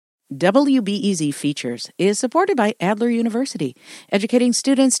WBEZ Features is supported by Adler University, educating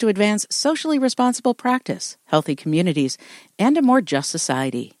students to advance socially responsible practice, healthy communities, and a more just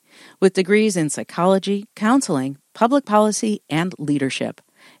society. With degrees in psychology, counseling, public policy, and leadership.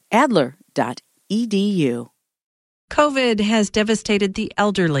 Adler.edu. COVID has devastated the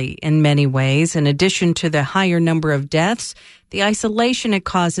elderly in many ways. In addition to the higher number of deaths, the isolation it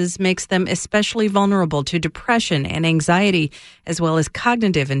causes makes them especially vulnerable to depression and anxiety, as well as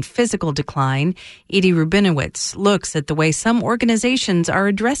cognitive and physical decline. Edie Rubinowitz looks at the way some organizations are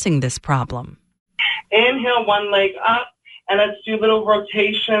addressing this problem. Inhale one leg up, and let's do little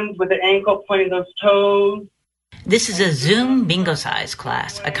rotations with the ankle pointing those toes. This is a Zoom bingo size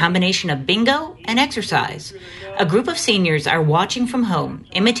class, a combination of bingo and exercise. A group of seniors are watching from home,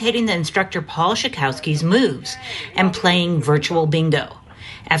 imitating the instructor Paul Chakowski's moves and playing virtual bingo.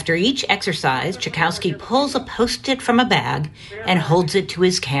 After each exercise, Chakowski pulls a Post-it from a bag and holds it to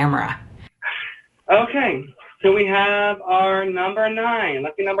his camera. Okay, so we have our number 9,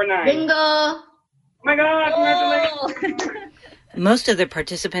 lucky number 9. Bingo! Oh my God, congratulations! Most of the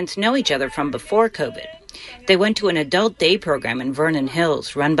participants know each other from before COVID. They went to an adult day program in Vernon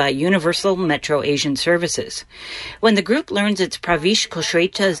Hills run by Universal Metro Asian Services. When the group learns it's Pravish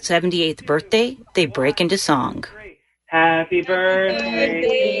Koshreta's 78th birthday, they break into song. Happy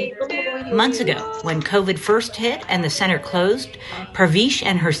birthday! Months ago, when COVID first hit and the center closed, Pravish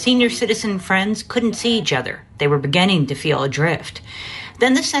and her senior citizen friends couldn't see each other. They were beginning to feel adrift.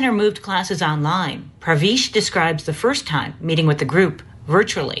 Then the center moved classes online. Pravish describes the first time meeting with the group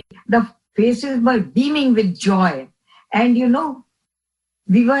virtually. The faces were beaming with joy. And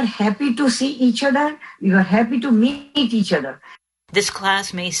we were happy to see each other. We were happy to meet each other. This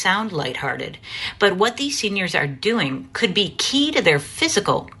class may sound lighthearted, but what these seniors are doing could be key to their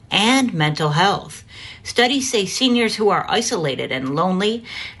physical and mental health. Studies say seniors who are isolated and lonely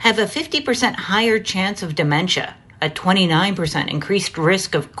have a 50% higher chance of dementia, a 29% increased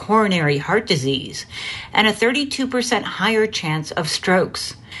risk of coronary heart disease, and a 32% higher chance of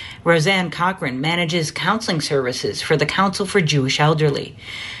strokes. Roseanne Cochran manages counseling services for the Council for Jewish Elderly.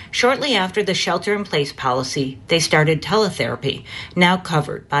 Shortly after the shelter-in-place policy, they started teletherapy, now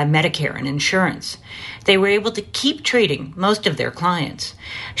covered by Medicare and insurance. They were able to keep treating most of their clients.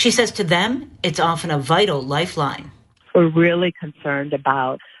 She says to them, it's often a vital lifeline. We're really concerned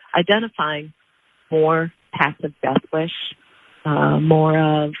about identifying more passive death wish, more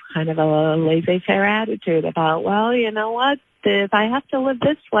of kind of a laissez-faire attitude about, well, you know what, if I have to live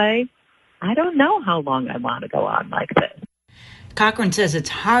this way, I don't know how long I want to go on like this. Cochran says it's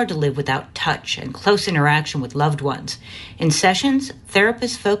hard to live without touch and close interaction with loved ones. In sessions,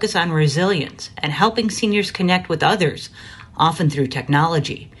 therapists focus on resilience and helping seniors connect with others, often through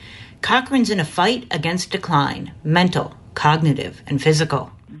technology. Cochran's in a fight against decline, mental, cognitive, and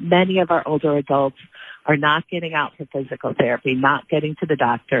physical. Many of our older adults are not getting out for physical therapy, not getting to the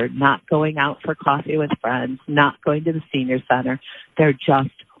doctor, not going out for coffee with friends, not going to the senior center. They're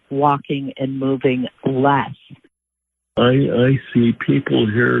just walking and moving less. I see people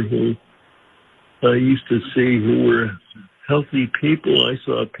here who I used to see who were healthy people. I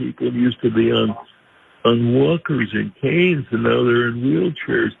saw people who used to be on walkers and canes, and now they're in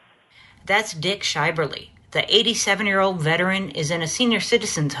wheelchairs. That's Dick Scheiberly. The 87-year-old veteran is in a senior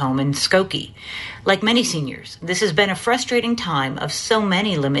citizens home in Skokie. Like many seniors, this has been a frustrating time of so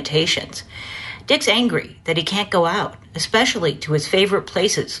many limitations. Dick's angry that he can't go out, especially to his favorite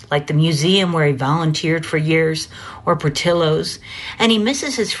places like the museum where he volunteered for years or Portillo's, and he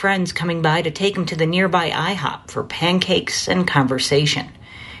misses his friends coming by to take him to the nearby IHOP for pancakes and conversation.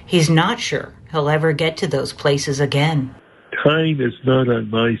 He's not sure he'll ever get to those places again. Time is not on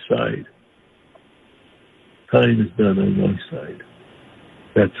my side. Time is not on my side.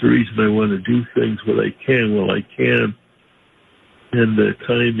 That's the reason I want to do things while I can. And the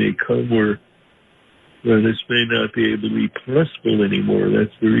time may come where this may not be able to be possible anymore.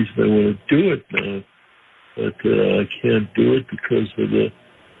 That's the reason I want to do it now. But I can't do it because of the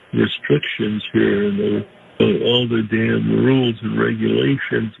restrictions here and all the damn rules and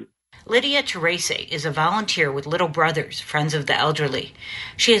regulations. Lydia Terese is a volunteer with Little Brothers, Friends of the Elderly.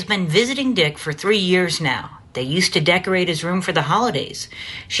 She has been visiting Dick for 3 years now. They used to decorate his room for the holidays.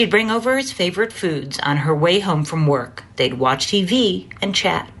 She'd bring over his favorite foods on her way home from work. They'd watch TV and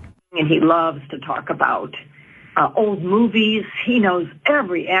chat. And he loves to talk about old movies. He knows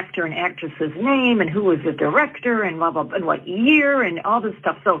every actor and actress's name and who was the director and blah, blah, blah, and what year and all this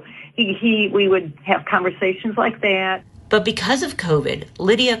stuff. So we would have conversations like that. But because of COVID,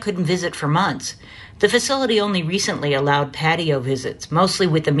 Lydia couldn't visit for months. The facility only recently allowed patio visits, mostly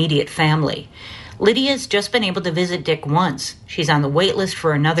with immediate family. Lydia's just been able to visit Dick once. She's on the wait list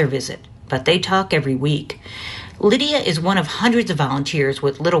for another visit, but they talk every week. Lydia is one of hundreds of volunteers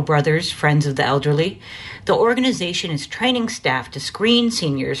with Little Brothers, Friends of the Elderly. The organization is training staff to screen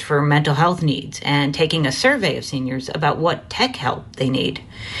seniors for mental health needs and taking a survey of seniors about what tech help they need.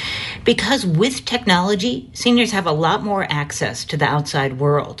 Because with technology, seniors have a lot more access to the outside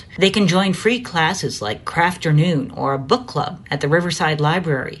world. They can join free classes like Crafternoon or a book club at the Riverside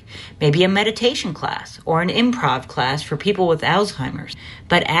Library, maybe a meditation class or an improv class for people with Alzheimer's.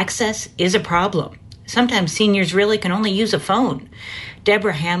 But access is a problem. Sometimes seniors really can only use a phone.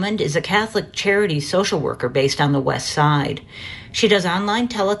 Deborah Hammond is a Catholic charity social worker based on the West Side. She does online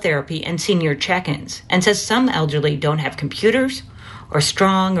teletherapy and senior check-ins and says some elderly don't have computers or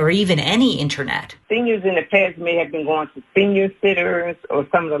strong or even any internet. Seniors in the past may have been going to senior sitters or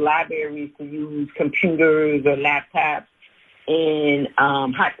some of the libraries to use computers or laptops and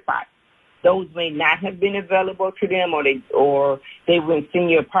hotspots. Those may not have been available to them, or they were in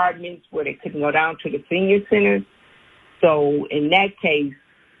senior apartments where they couldn't go down to the senior centers. So in that case,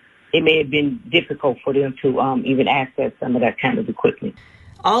 it may have been difficult for them to even access some of that kind of equipment.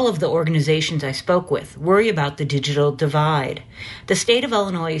 All of the organizations I spoke with worry about the digital divide. The state of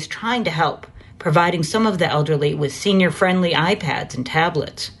Illinois is trying to help, providing some of the elderly with senior-friendly iPads and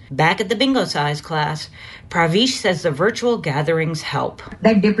tablets. Back at the bingo size class, Pravish says the virtual gatherings help.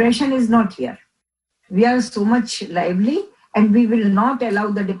 That depression is not here. We are so much lively, and we will not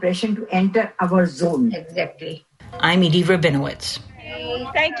allow the depression to enter our zone. Exactly. I'm Edie Rubinowitz.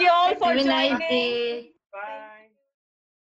 Thank you all for Have a nice joining. day. Bye.